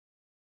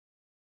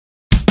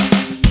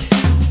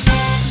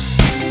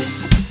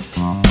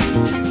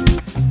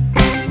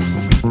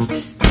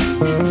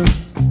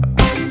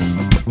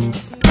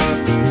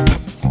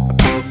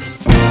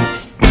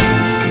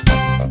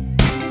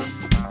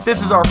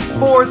is our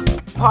fourth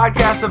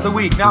podcast of the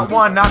week. Not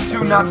one, not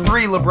two, not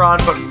three, LeBron,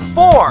 but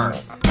four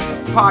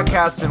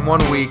podcasts in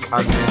 1 week.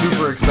 I'm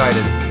super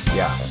excited.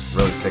 Yeah,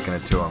 really sticking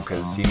it to him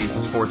because he needs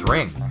his fourth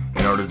ring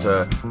in order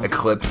to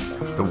eclipse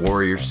the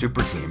Warriors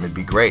super team. It'd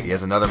be great. He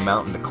has another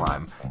mountain to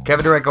climb.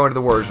 Kevin Durant going to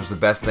the Warriors was the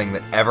best thing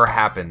that ever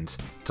happened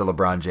to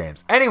LeBron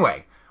James.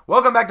 Anyway,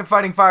 welcome back to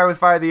Fighting Fire with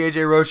Fire, the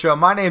AJ Rose Show.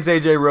 My name's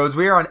AJ Rose.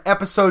 We are on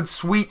episode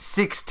Sweet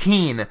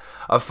 16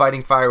 of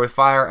Fighting Fire with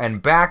Fire,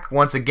 and back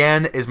once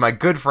again is my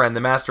good friend,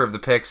 the master of the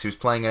picks, who's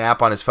playing an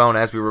app on his phone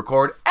as we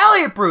record,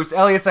 Elliot Bruce.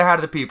 Elliot, say hi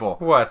to the people.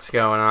 What's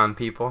going on,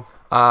 people?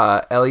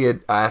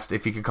 Elliot asked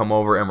if he could come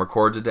over and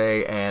record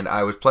today, and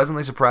I was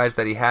pleasantly surprised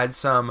that he had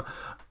some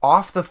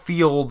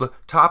off-the-field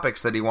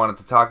topics that he wanted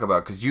to talk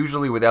about, because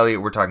usually with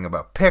Elliot we're talking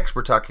about picks,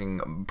 we're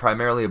talking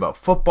primarily about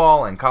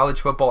football and college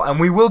football, and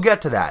we will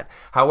get to that.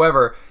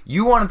 However,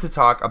 you wanted to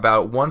talk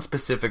about one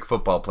specific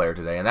football player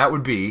today, and that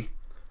would be...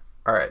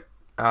 Alright,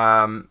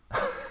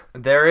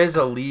 there is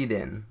a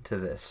lead-in to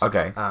this.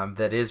 Okay.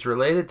 That is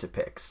related to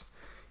picks.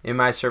 In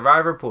my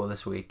Survivor pool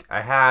this week,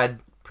 I had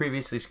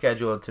previously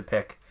scheduled to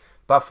pick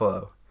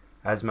Buffalo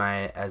as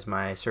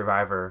my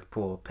Survivor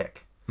pool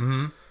pick.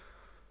 Mm-hmm.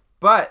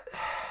 But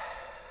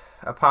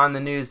upon the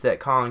news that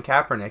Colin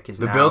Kaepernick is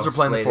the now Bills are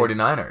playing slated,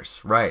 the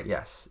 49ers, right?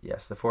 Yes.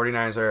 The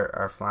 49ers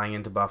are flying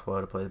into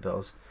Buffalo to play the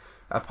Bills.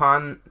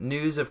 Upon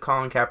news of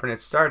Colin Kaepernick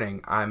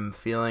starting, I'm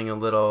feeling a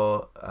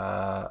little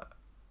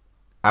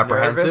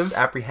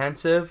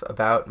apprehensive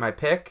about my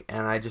pick,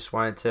 and I just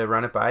wanted to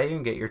run it by you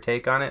and get your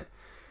take on it.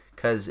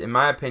 Because in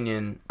my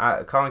opinion,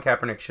 Colin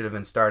Kaepernick should have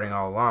been starting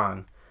all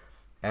along,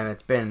 and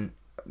it's been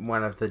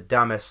one of the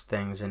dumbest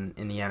things in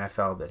the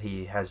NFL that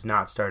he has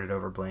not started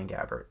over Blaine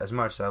Gabbert, as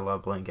much as I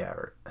love Blaine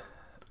Gabbert.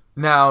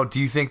 Now, do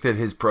you think that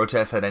his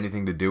protest had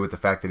anything to do with the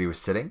fact that he was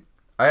sitting?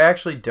 I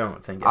actually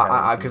don't think it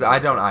had because I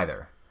don't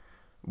either.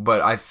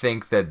 But I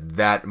think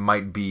that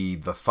might be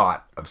the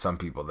thought of some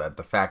people, that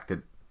the fact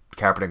that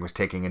Kaepernick was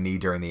taking a knee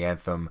during the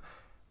anthem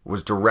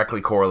was directly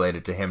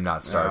correlated to him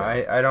not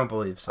starting. No, I don't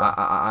believe so.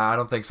 I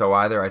don't think so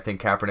either. I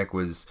think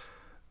Kaepernick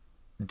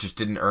just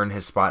didn't earn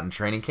his spot in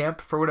training camp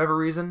for whatever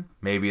reason.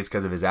 Maybe it's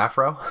because of his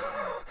afro.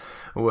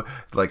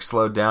 Like,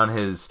 slowed down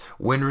his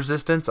wind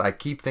resistance. I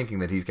keep thinking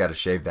that he's got to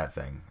shave that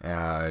thing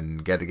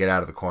and get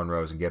out of the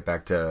cornrows and get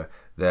back to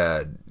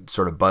the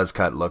sort of buzz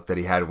cut look that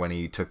he had when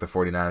he took the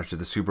 49ers to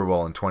the Super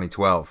Bowl in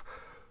 2012.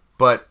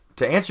 But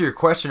to answer your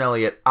question,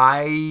 Elliot,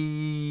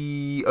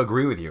 I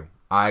agree with you.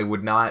 I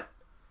would not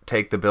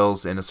take the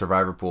Bills in a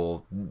Survivor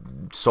pool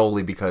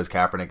solely because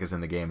Kaepernick is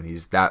in the game and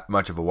he's that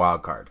much of a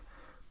wild card.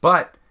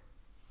 But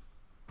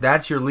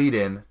that's your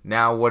lead-in.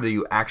 Now, what do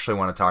you actually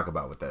want to talk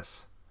about with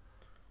this?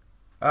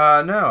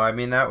 No, I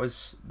mean that.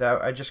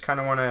 I just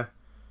kind of want to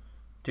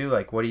do,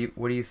 like, what do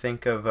you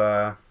think of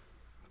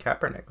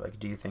Kaepernick? Like,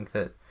 do you think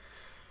that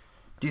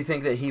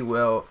he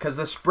will? Because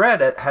the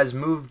spread has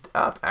moved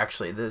up.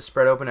 Actually, the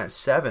spread opened at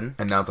 7,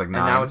 and now it's like 9.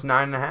 And now it's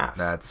 9.5.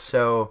 That's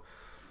so.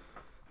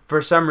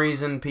 For some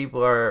reason,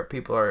 people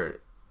are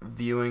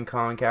viewing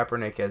Colin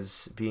Kaepernick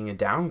as being a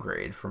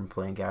downgrade from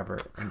Blaine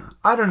Gabbert.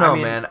 I don't know,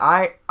 man.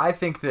 I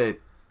think that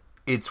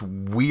it's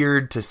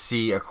weird to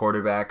see a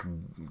quarterback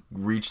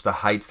reach the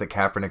heights that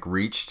Kaepernick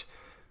reached,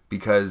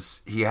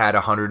 because he had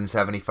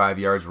 175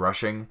 yards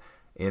rushing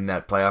in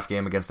that playoff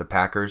game against the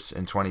Packers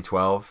in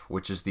 2012,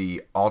 which is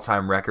the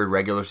all-time record,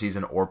 regular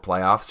season or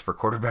playoffs, for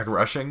quarterback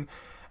rushing.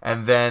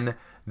 And then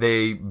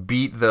they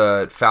beat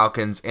the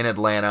Falcons in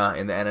Atlanta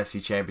in the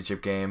NFC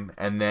Championship game,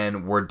 and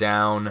then were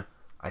down,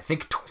 I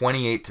think,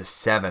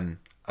 28-7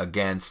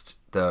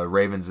 against the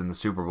Ravens in the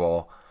Super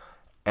Bowl,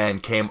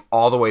 and came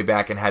all the way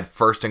back and had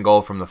first and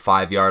goal from the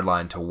 5-yard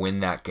line to win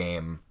that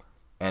game.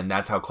 And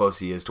that's how close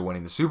he is to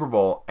winning the Super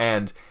Bowl.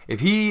 And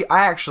it's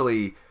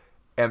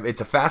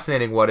a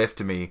fascinating what if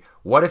to me.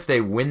 What if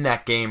they win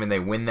that game and they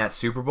win that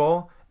Super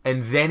Bowl,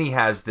 and then he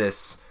has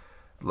this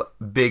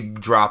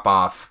big drop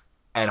off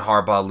and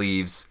Harbaugh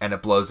leaves and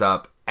it blows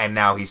up, and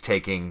now he's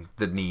taking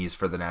the knees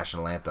for the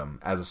national anthem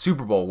as a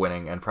Super Bowl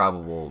winning and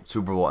probable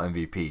Super Bowl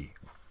MVP.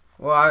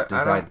 Well,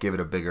 does that give it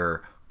a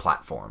bigger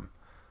platform?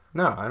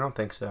 No, I don't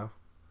think so.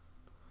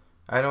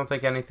 I don't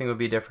think anything would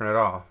be different at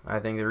all. I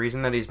think the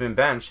reason that he's been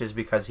benched is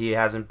because he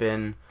hasn't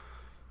been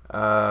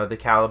the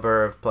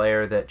caliber of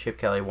player that Chip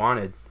Kelly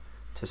wanted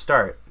to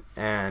start.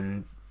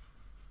 And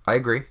I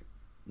agree.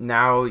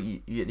 Now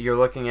you're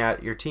looking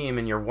at your team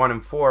and you're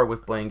 1-4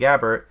 with Blaine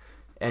Gabbert,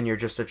 and you're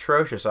just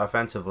atrocious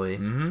offensively.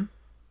 Mm-hmm.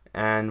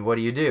 And what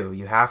do?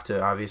 You have to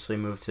obviously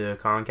move to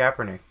Colin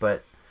Kaepernick.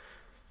 But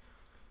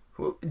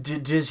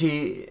does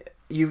he?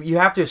 You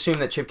have to assume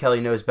that Chip Kelly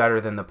knows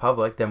better than the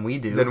public, than we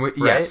do. Right?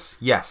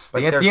 Yes.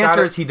 Like, the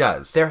answer is he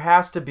does. There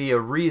has to be a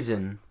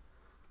reason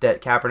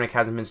that Kaepernick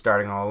hasn't been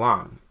starting all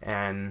along,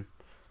 and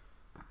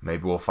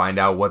maybe we'll find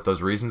out what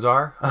those reasons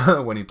are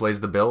when he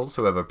plays the Bills,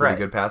 who have a pretty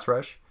good pass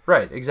rush.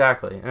 Right,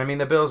 exactly. And I mean,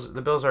 the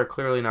Bills are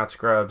clearly not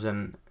scrubs,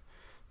 and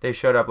they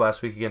showed up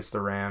last week against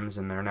the Rams,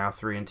 and they're now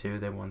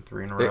 3-2. They won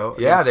 3 in a row.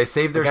 They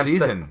saved their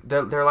season.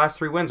 Their last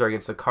 3 wins are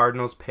against the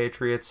Cardinals,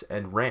 Patriots,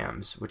 and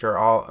Rams, which are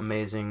all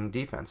amazing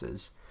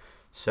defenses.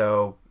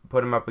 So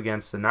put him up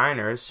against the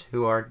Niners,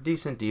 who are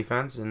decent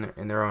defense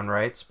in their own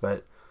rights,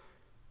 but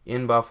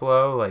in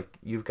Buffalo, like,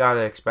 you've got to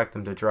expect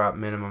them to drop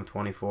minimum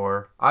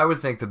 24. I would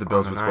think that the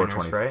Bills would score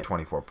Niners, right?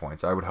 24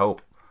 points. I would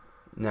hope.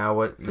 Now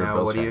what do you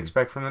fan.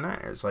 expect from the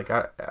Niners? Like,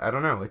 I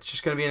don't know. It's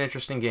just going to be an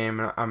interesting game,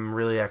 and I'm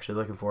really actually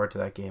looking forward to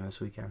that game this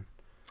weekend.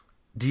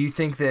 Do you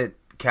think that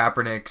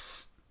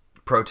Kaepernick's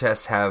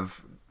protests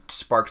have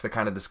sparked the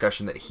kind of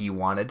discussion that he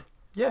wanted?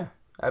 Yeah,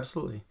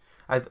 absolutely.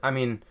 I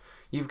mean,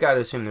 you've got to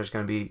assume there's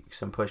going to be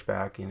some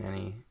pushback in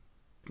any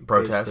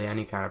Protest?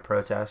 basically any kind of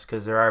protest,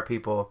 because there are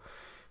people,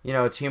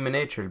 it's human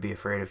nature to be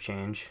afraid of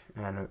change,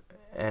 and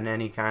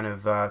any kind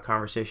of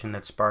conversation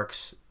that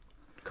sparks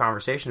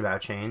conversation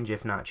about change,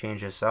 if not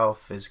change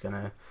itself, is going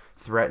to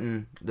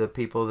threaten the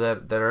people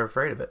that are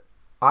afraid of it.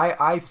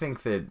 I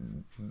think that,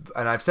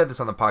 and I've said this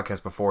on the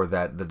podcast before,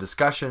 that the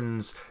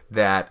discussions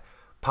that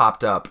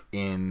popped up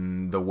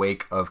in the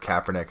wake of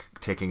Kaepernick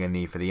taking a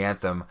knee for the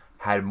anthem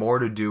had more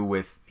to do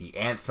with the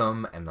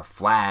anthem and the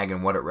flag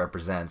and what it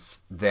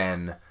represents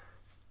than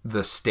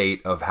the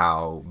state of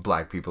how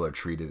black people are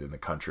treated in the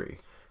country.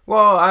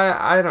 Well,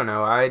 I don't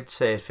know. I'd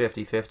say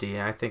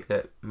 50-50. I think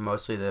that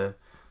mostly the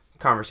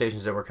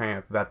conversations that were coming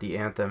up about the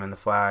anthem and the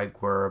flag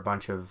were a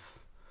bunch of...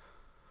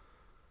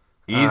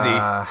 Easy.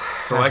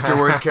 Select your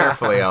words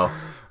carefully, El.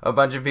 A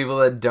bunch of people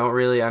that don't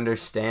really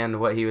understand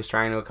what he was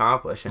trying to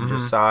accomplish and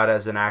just saw it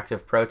as an act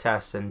of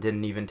protest and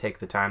didn't even take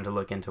the time to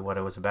look into what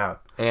it was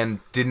about. And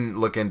didn't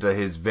look into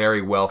his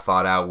very well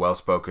thought out, well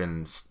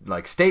spoken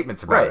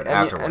statements about it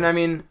afterwards. And I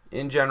mean,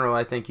 in general,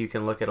 I think you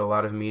can look at a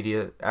lot of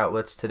media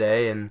outlets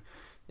today and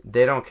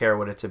they don't care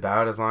what it's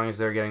about as long as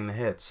they're getting the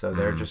hits. So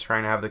they're just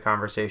trying to have the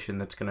conversation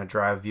that's going to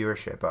drive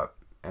viewership up.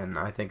 And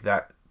I think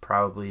that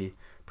probably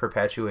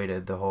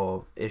perpetuated the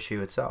whole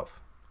issue itself.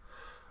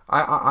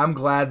 I'm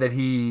glad that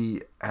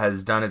he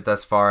has done it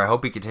thus far. I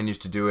hope he continues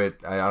to do it.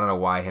 I don't know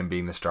why him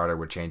being the starter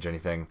would change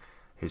anything.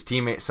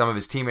 Some of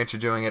his teammates are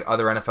doing it.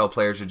 Other NFL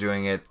players are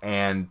doing it.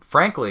 And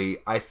frankly,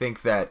 I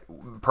think that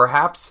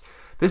perhaps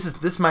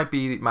this might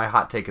be my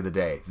hot take of the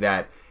day,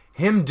 that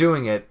him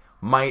doing it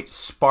might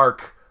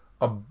spark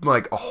a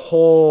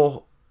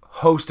whole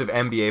host of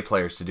NBA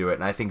players to do it,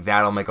 and I think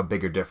that'll make a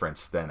bigger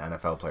difference than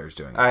NFL players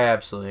doing it. I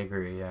absolutely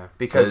agree, yeah.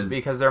 Because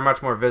they're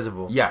much more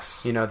visible.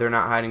 Yes. They're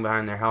not hiding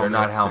behind their helmets.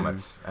 They're not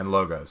helmets and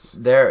logos.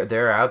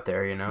 They're out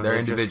there, They're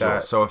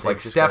individuals. So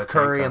if Steph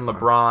Curry and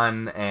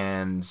LeBron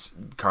and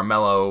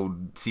Carmelo,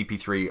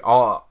 CP3,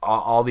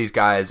 all these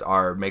guys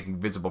are making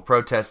visible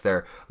protests,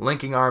 they're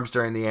linking arms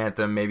during the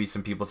anthem, maybe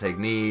some people take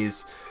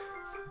knees.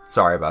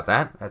 Sorry about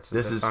that.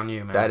 That's on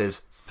you, man. That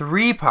is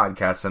 3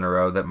 podcasts in a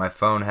row that my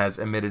phone has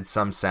emitted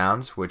some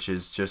sounds, which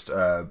is just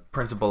a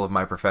principle of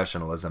my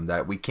professionalism,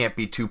 that we can't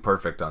be too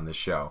perfect on this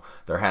show.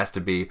 There has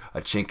to be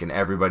a chink in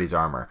everybody's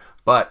armor.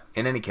 But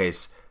in any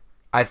case,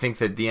 I think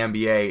that the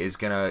NBA is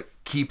going to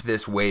keep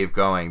this wave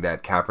going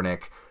that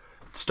Kaepernick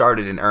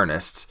started in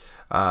earnest.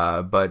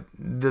 But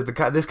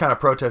this kind of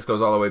protest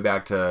goes all the way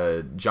back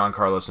to John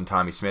Carlos and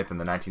Tommy Smith in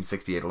the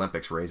 1968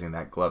 Olympics raising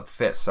that gloved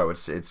fist. So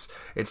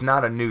it's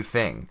not a new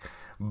thing.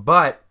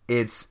 But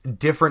it's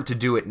different to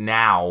do it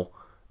now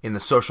in the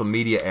social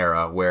media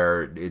era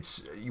where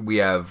we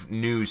have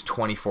news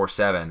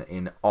 24/7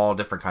 in all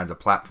different kinds of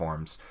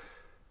platforms.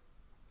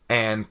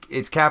 And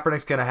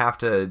Kaepernick's going to have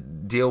to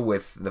deal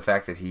with the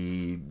fact that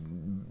he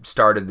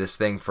started this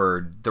thing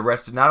for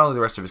not only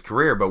the rest of his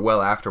career, but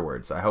well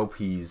afterwards. I hope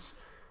he's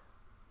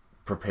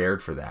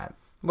prepared for that.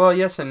 Well,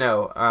 yes and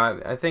no.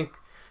 I think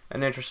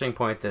an interesting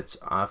point that's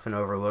often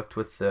overlooked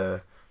with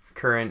the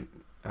current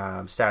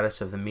status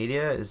of the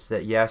media is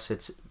that, yes,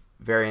 it's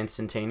very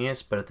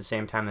instantaneous, but at the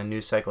same time the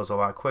news cycle is a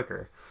lot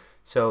quicker.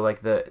 So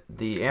like the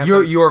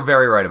anthem, you're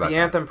very right about the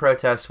that. anthem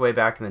protests way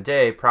back in the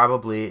day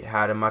probably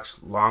had a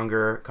much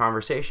longer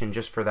conversation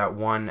just for that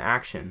one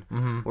action.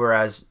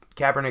 Whereas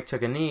Kaepernick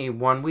took a knee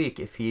 1 week.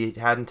 If he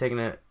hadn't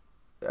taken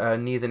a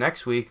knee the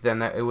next week,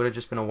 then it would have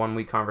just been a 1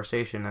 week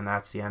conversation, and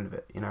that's the end of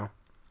it.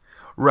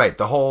 Right.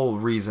 The whole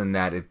reason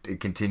that it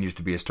continues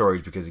to be a story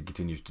is because he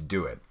continues to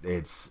do it.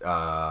 It's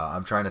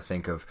I'm trying to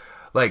think of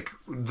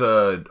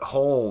the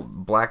whole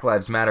Black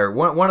Lives Matter.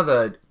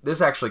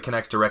 This actually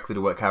connects directly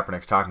to what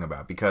Kaepernick's talking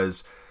about,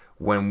 because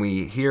when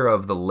we hear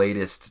of the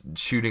latest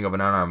shooting of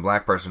an unarmed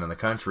black person in the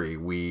country,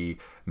 we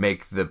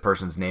make the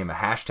person's name a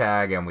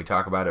hashtag and we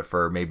talk about it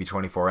for maybe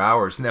 24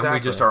 hours, and then we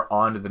just are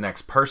on to the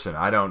next person.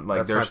 I don't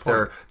like.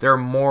 There are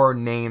more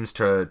names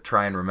to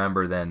try and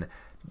remember than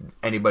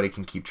anybody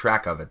can keep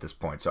track of at this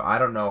point. So I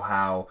don't know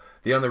how.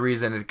 The only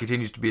reason it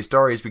continues to be a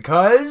story is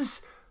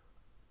because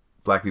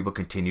black people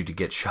continue to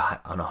get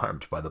shot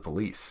unarmed by the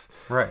police.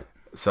 Right.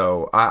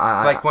 So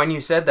I when you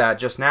said that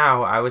just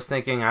now, I was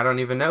thinking I don't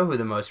even know who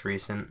the most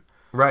recent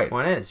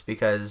one is,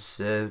 because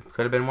it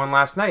could have been one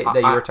last night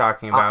that you were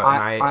talking about,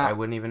 and I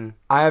wouldn't even.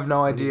 I have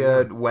no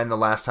idea when the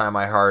last time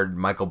I heard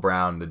Michael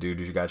Brown, the dude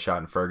who got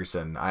shot in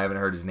Ferguson. I haven't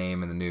heard his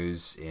name in the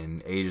news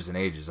in ages and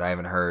ages. I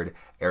haven't heard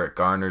Eric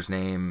Garner's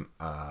name.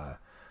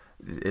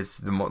 It's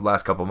the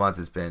last couple months.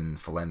 It's been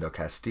Philando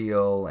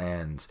Castile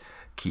and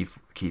Keith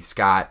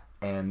Scott.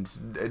 And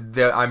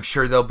I'm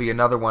sure there'll be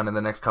another one in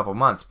the next couple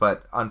months.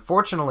 But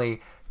unfortunately,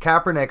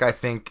 Kaepernick, I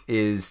think,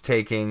 is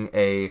taking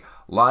a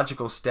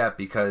logical step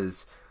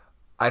because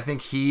I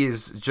think he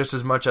is just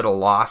as much at a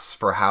loss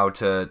for how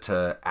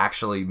to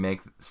actually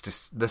make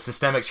the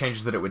systemic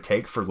changes that it would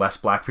take for less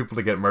black people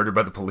to get murdered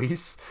by the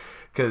police.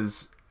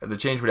 Because the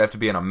change would have to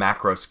be on a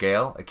macro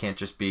scale. It can't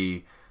just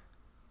be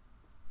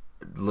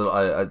little,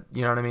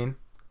 you know what I mean?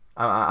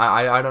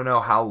 I don't know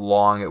how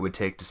long it would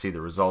take to see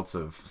the results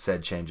of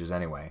said changes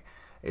anyway.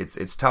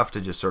 It's tough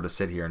to just sort of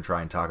sit here and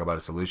try and talk about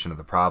a solution to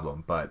the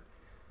problem, but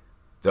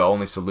the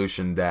only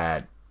solution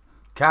that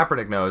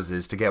Kaepernick knows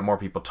is to get more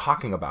people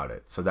talking about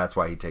it, so that's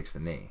why he takes the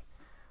knee.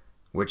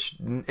 Which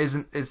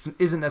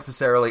isn't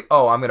necessarily,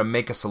 oh, I'm going to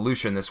make a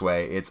solution this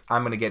way. It's,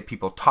 I'm going to get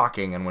people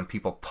talking, and when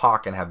people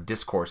talk and have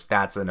discourse,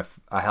 that's a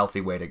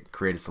healthy way to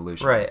create a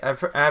solution. Right.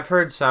 I've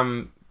heard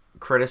some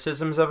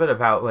criticisms of it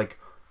about, like,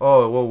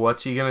 oh, well,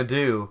 what's he going to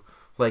do?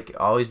 Like,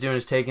 all he's doing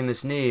is taking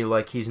this knee,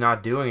 like, he's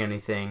not doing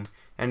anything.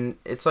 And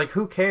it's like,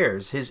 who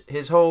cares?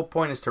 His whole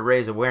point is to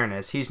raise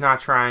awareness. He's not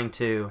trying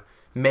to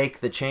make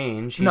the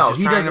change. He's just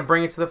trying to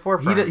bring it to the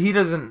forefront. He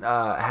doesn't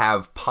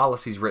have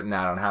policies written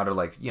out on how to,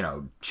 like, you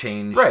know,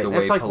 change the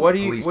way it's like,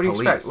 police what do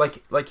you expect?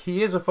 Like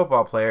he is a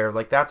football player.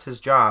 Like, that's his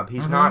job.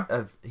 He's not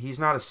a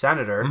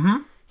senator.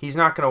 Mm-hmm. He's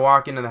not going to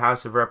walk into the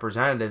House of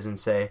Representatives and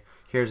say,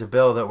 here's a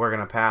bill that we're going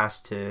to pass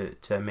to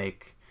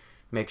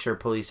make sure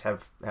police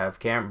have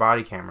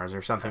body cameras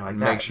or something like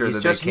that. Make sure he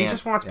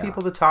just wants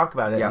people to talk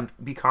about it and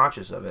be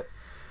conscious of it.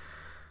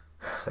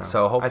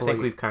 So hopefully, I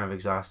think we've kind of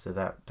exhausted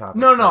that topic.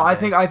 No, I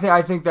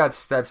think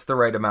that's the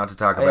right amount to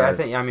talk about.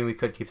 I mean, we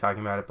could keep talking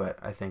about it, but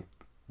I think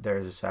there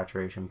is a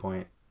saturation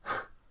point.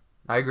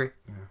 I agree,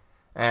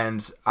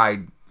 and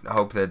I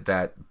hope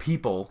that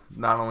people,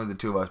 not only the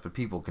two of us, but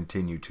people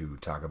continue to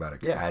talk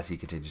about it as he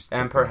continues to.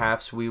 And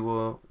perhaps we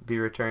will be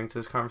returning to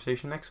this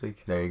conversation next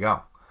week. There you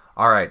go.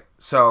 All right.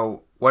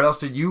 So what else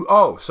did you?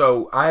 Oh,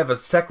 so I have a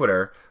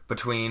sequitur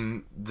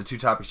between the two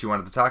topics you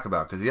wanted to talk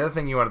about, because the other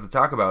thing you wanted to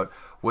talk about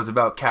was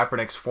about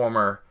Kaepernick's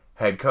former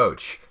head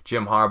coach,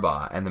 Jim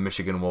Harbaugh, and the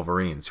Michigan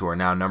Wolverines, who are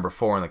now number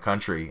 4 in the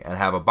country and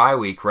have a bye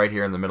week right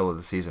here in the middle of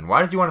the season.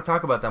 Why did you want to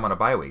talk about them on a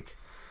bye week?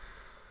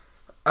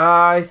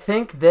 I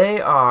think they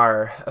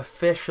are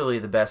officially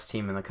the best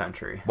team in the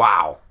country.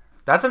 Wow.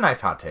 That's a nice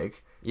hot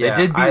take. Yeah,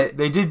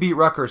 they did beat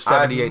Rutgers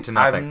 78-0.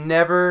 I've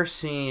never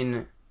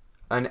seen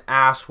an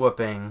ass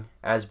whooping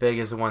as big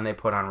as the one they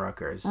put on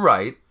Rutgers.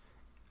 Right.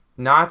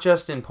 Not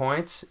just in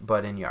points,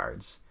 but in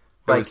yards.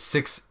 It was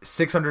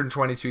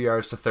 622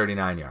 yards to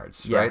 39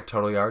 yards, right?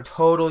 Total yards?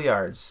 Total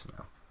yards.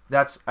 No.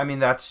 That's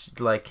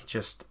like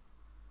just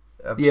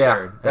absurd.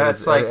 Yeah,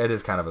 that's it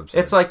is kind of absurd.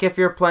 It's like if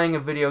you're playing a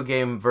video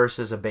game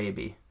versus a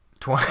baby.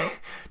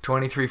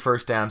 23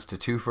 first downs to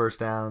 2 first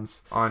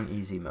downs. On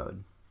easy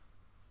mode.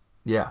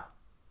 Yeah.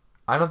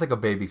 I don't think a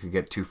baby could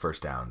get 2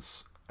 first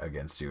downs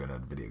against you in a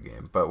video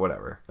game, but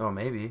whatever. Oh,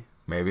 maybe.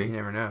 Maybe. You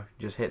never know.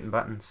 Just hitting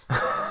buttons.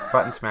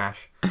 Button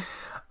smash.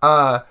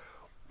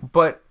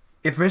 But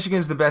if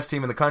Michigan's the best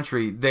team in the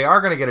country, they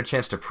are going to get a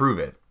chance to prove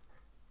it.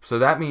 So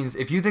that means,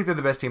 if you think they're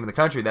the best team in the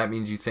country, that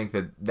means you think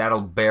that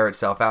that'll bear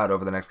itself out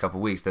over the next couple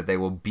of weeks, that they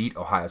will beat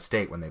Ohio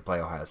State when they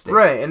play Ohio State.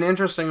 Right, and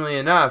interestingly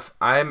enough,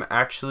 I'm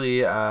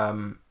actually, I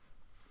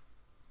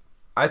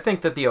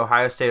think that the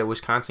Ohio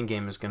State-Wisconsin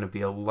game is going to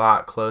be a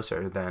lot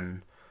closer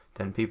than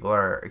people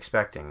are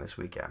expecting this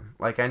weekend.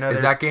 Like, I know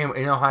is that game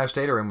in Ohio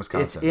State or in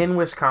Wisconsin? It's in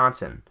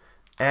Wisconsin.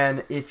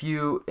 And if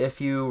you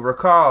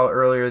recall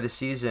earlier this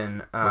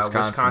season,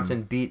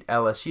 Wisconsin beat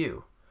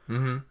LSU,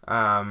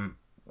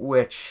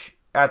 which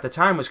at the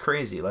time was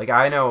crazy. Like,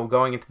 I know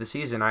going into the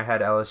season, I had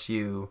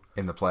LSU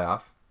in the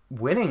playoff,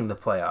 winning the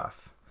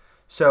playoff.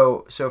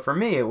 So for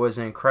me, it was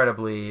an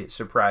incredibly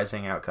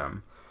surprising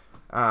outcome.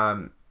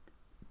 And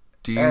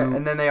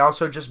then they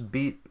also just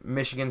beat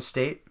Michigan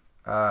State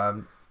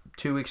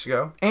 2 weeks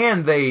ago,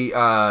 and they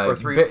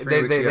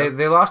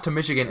lost to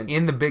Michigan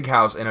in the Big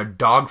House in a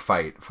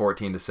dogfight,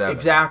 14-7.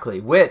 Exactly,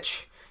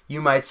 which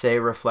you might say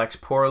reflects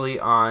poorly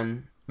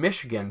on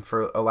Michigan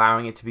for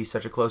allowing it to be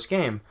such a close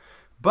game.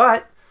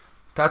 But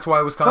that's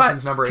why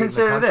Wisconsin's number 8 in the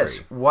country. Consider this: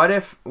 what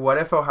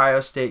if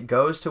Ohio State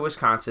goes to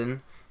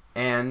Wisconsin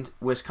and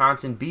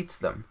Wisconsin beats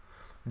them?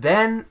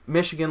 Then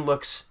Michigan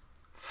looks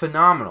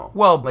phenomenal.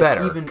 Well,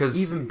 better,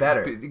 even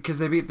better, because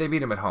they beat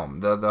them at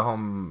home. The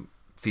home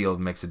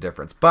field makes a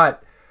difference.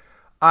 But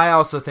I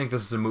also think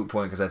this is a moot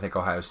point because I think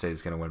Ohio State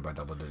is going to win by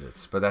double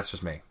digits. But that's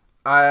just me.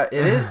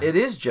 It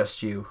is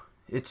just you.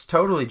 It's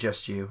totally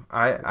just you.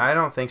 I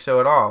don't think so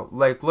at all.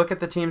 Like, look at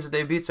the teams that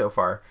they beat so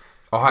far.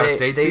 Ohio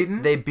State's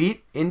beaten? They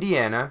beat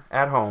Indiana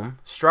at home,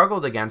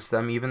 struggled against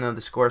them, even though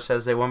the score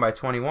says they won by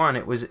 21.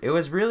 It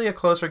was really a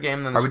closer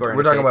game than the score indicates.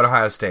 We're talking about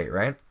Ohio State,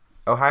 right?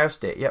 Ohio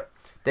State, yep.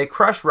 They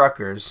crushed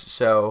Rutgers,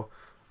 so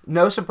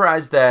no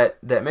surprise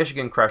that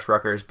Michigan crushed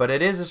Rutgers, but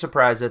it is a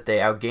surprise that they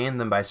outgained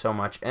them by so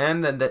much,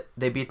 and then that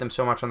they beat them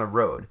so much on the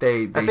road.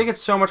 I think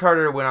it's so much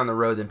harder to win on the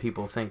road than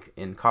people think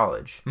in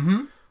college.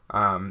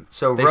 Mm-hmm.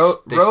 So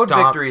road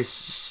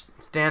victories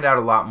stand out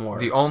a lot more.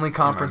 The only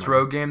conference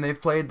road game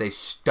they've played, they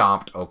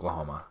stomped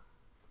Oklahoma.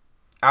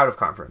 Out of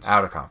conference.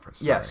 Out of conference.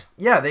 Sorry. Yes.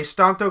 Yeah, they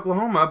stomped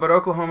Oklahoma, but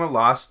Oklahoma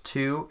lost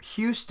to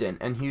Houston,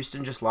 and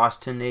Houston just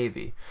lost to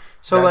Navy.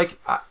 So,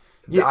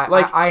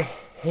 I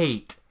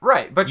hate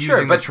right, but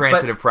using the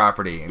transitive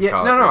property in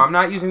college. No, I'm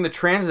not using the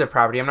transitive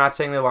property. I'm not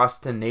saying they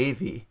lost to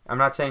Navy. I'm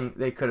not saying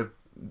they could have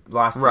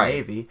lost to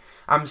Navy.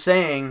 I'm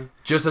saying...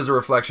 Just as a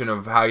reflection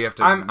of how you have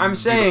to I'm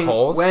saying the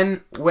polls.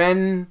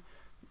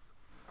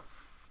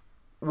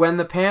 When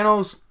the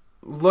panels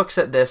looks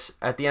at this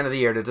at the end of the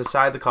year to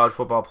decide the college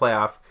football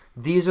playoff,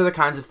 these are the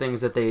kinds of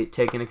things that they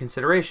take into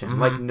consideration.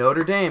 Mm-hmm. Like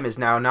Notre Dame is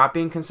now not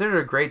being considered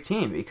a great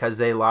team because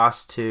they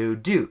lost to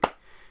Duke,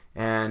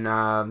 and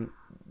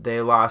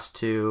they lost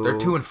to... They're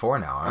 2-4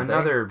 now, aren't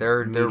another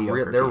they?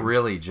 They're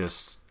really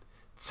just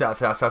South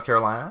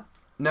Carolina.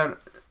 No,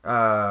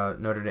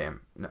 Notre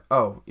Dame. No,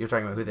 oh, you're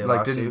talking about who they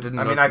lost to? I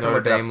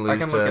can look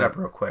it up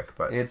real quick,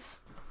 but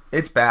it's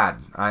bad.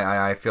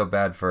 I feel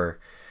bad for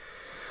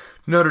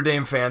Notre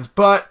Dame fans,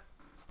 but.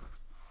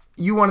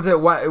 You wanted to...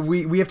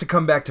 We have to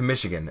come back to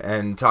Michigan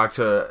and talk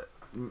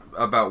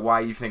about why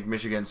you think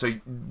Michigan... So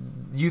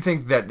you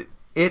think that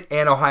it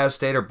and Ohio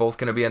State are both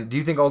going to be... Do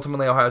you think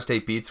ultimately Ohio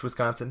State beats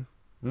Wisconsin?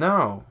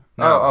 No.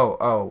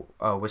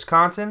 Oh,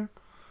 Wisconsin?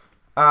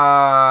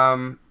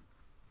 I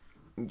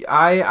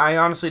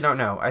honestly don't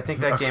know. I think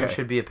that game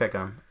should be a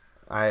pick'em.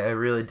 I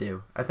really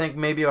do. I think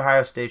maybe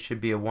Ohio State should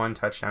be a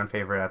 1-touchdown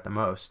favorite at the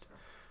most.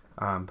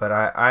 But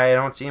I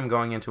don't see him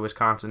going into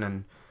Wisconsin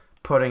and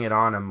putting it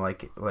on him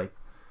like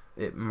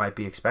it might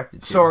be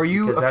expected to. So are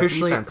you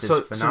officially...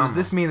 So does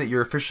this mean that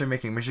you're officially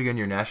making Michigan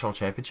your national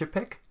championship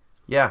pick?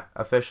 Yeah,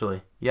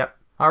 officially. Yep.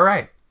 All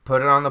right.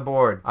 Put it on the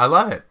board. I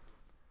love it.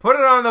 Put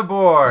it on the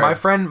board. My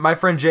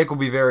friend Jake will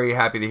be very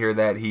happy to hear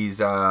that. He's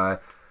the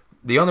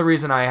only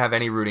reason I have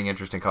any rooting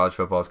interest in college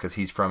football is because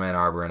he's from Ann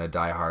Arbor and a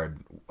diehard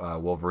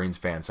Wolverines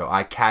fan. So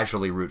I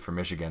casually root for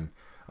Michigan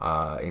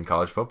in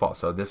college football.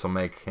 So this will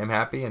make him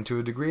happy, and to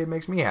a degree it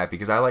makes me happy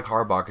because I like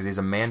Harbaugh because he's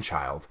a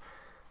man-child.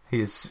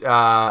 He's.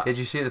 Did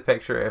you see the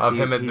picture of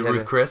him at the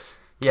Ruth Chris?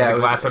 Yeah, a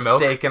glass of milk.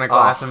 Steak and a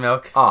glass of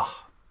milk.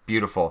 Oh,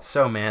 beautiful!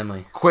 So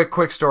manly.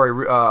 Quick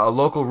story. A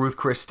local Ruth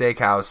Chris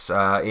steakhouse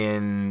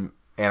in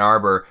Ann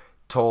Arbor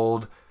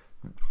told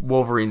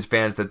Wolverines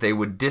fans that they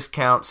would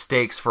discount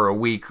steaks for a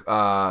week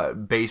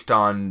based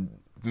on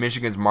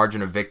Michigan's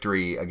margin of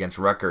victory against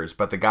Rutgers,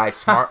 but the guy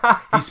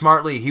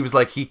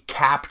he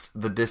capped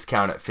the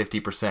discount at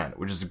 50%,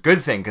 which is a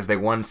good thing because they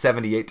won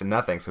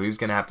 78-0, so he was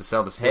going to have to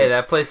sell the steaks. Hey,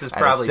 that place is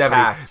probably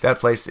packed. That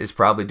place is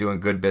probably doing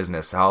good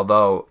business,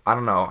 although I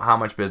don't know how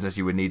much business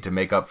you would need to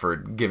make up for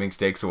giving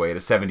steaks away at a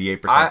 78%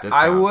 discount.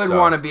 I would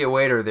want to be a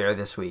waiter there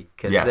this week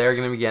because they're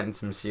going to be getting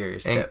some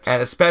serious tips.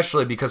 And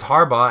especially because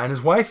Harbaugh and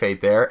his wife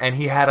ate there, and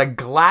he had a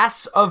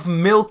glass of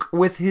milk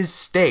with his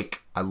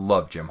steak. I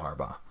love Jim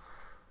Harbaugh.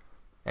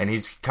 And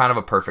he's kind of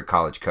a perfect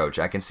college coach.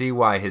 I can see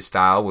why his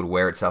style would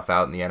wear itself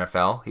out in the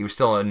NFL. He was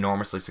still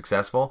enormously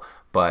successful,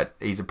 but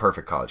he's a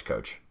perfect college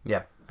coach.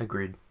 Yeah,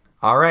 agreed.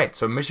 All right,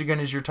 so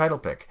Michigan is your title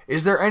pick.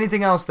 Is there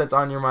anything else that's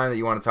on your mind that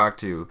you want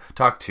to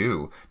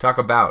talk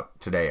about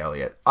today,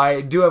 Elliot?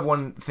 I do have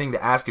one thing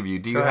to ask of you.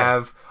 Do you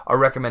have a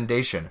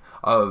recommendation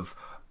of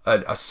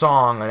a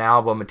song, an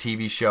album, a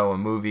TV show, a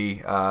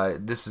movie?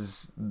 This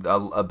is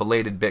a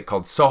belated bit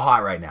called "So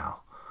Hot Right Now."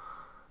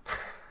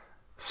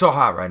 So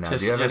hot right now.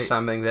 Just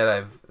something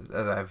that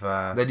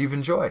you've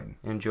enjoyed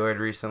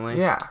recently.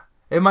 Yeah,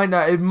 it might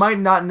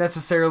not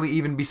necessarily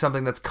even be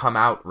something that's come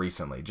out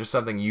recently. Just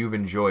something you've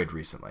enjoyed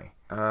recently.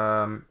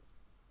 I've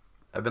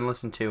been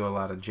listening to a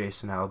lot of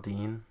Jason Aldean.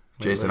 Lately.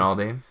 Jason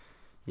Aldean.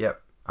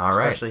 Yep. All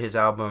right. Especially his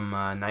album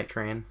Night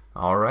Train.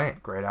 All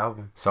right. Great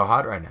album. So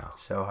hot right now.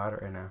 So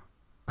hot right now.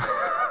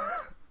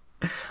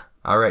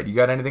 All right. You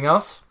got anything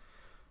else?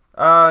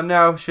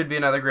 No. Should be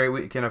another great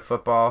weekend of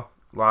football.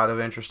 A lot of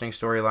interesting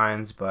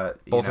storylines,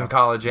 but both in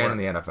college and in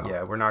the NFL.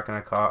 Yeah, we're not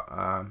going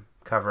to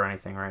cover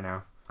anything right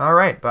now. All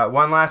right, but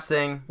one last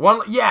thing.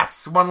 One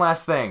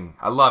last thing.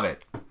 I love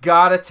it.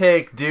 Gotta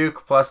take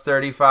Duke plus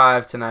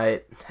 35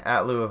 tonight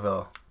at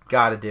Louisville.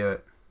 Gotta do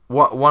it.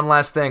 One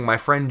last thing. My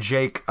friend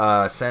Jake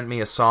sent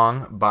me a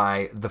song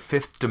by The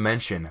Fifth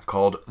Dimension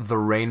called "The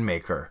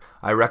Rainmaker."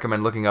 I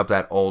recommend looking up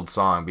that old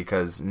song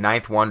because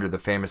Ninth Wonder, the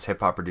famous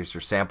hip hop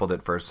producer, sampled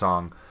it for a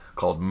song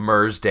called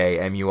Murs Day,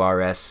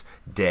 M-U-R-S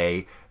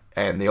Day,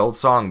 and the old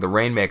song "The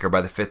Rainmaker" by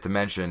The Fifth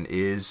Dimension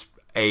is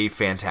a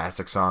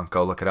fantastic song.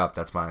 Go look it up.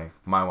 That's my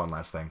one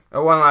last thing.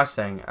 Oh, one last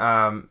thing.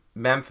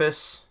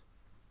 Memphis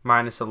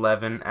minus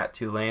 11 at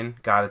Tulane.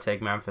 Gotta take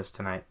Memphis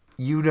tonight.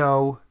 You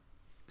know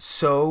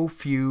so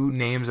few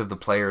names of the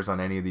players on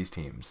any of these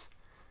teams.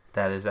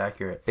 That is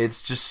accurate.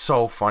 It's just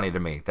so funny to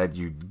me that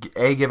you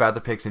A, give out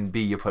the picks, and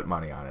B, you put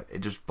money on it. It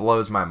just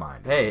blows my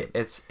mind. Hey,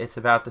 it's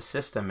about the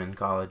system in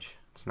college.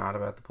 It's not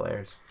about the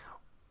players.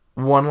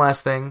 One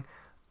last thing.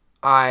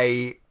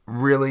 I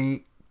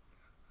really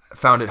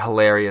found it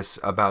hilarious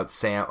about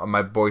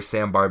my boy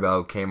Sam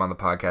Barbell came on the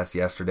podcast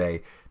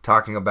yesterday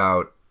talking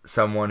about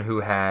someone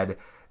who had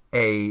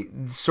a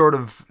sort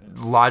of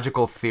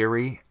logical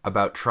theory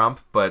about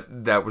Trump,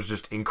 but that was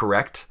just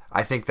incorrect.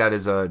 I think that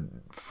is a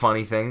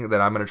funny thing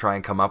that I'm going to try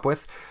and come up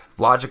with.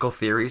 Logical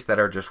theories that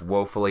are just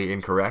woefully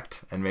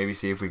incorrect, and maybe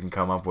see if we can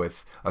come up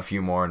with a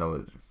few more in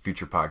a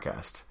future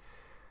podcast.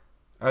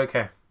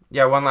 Okay.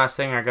 Yeah, one last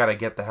thing. I got to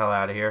get the hell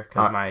out of here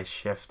because my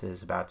shift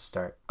is about to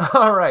start.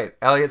 All right.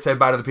 Elliot, say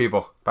bye to the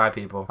people. Bye,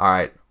 people. All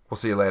right. We'll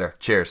see you later.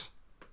 Cheers.